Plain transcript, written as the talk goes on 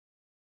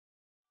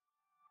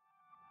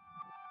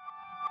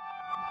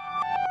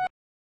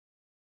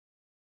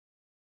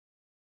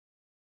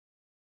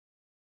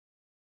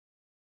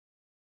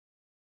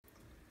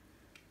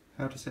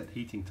How to set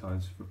heating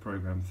times for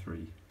program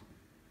 3.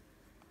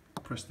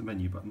 Press the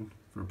menu button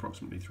for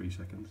approximately 3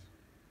 seconds.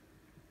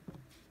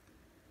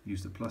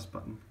 Use the plus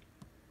button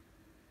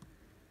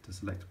to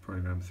select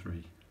program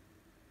 3.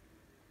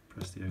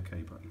 Press the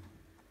OK button.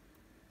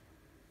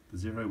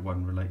 The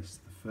 01 relates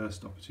to the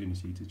first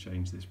opportunity to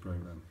change this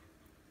program.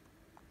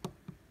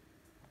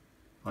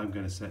 I'm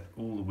going to set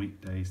all the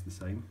weekdays the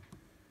same.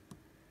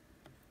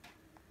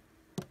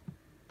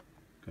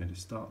 Going to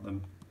start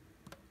them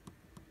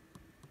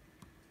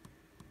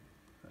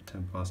at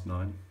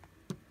 9:10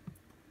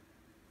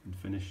 and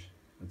finish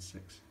at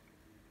 6.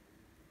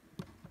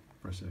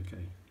 Press OK.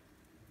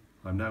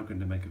 I'm now going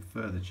to make a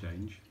further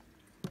change.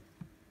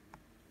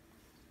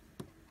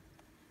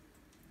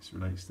 This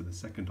relates to the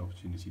second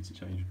opportunity to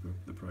change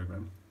the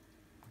program.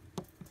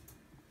 I'm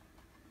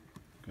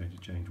going to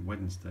change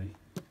Wednesday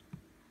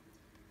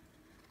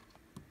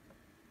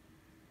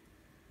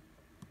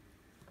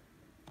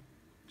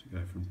to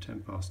go from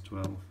 12:10 to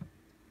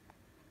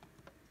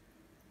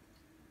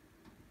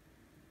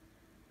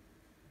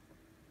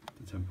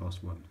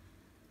 1:10.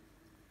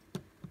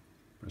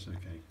 Press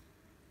OK.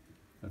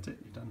 That's it,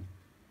 you're done.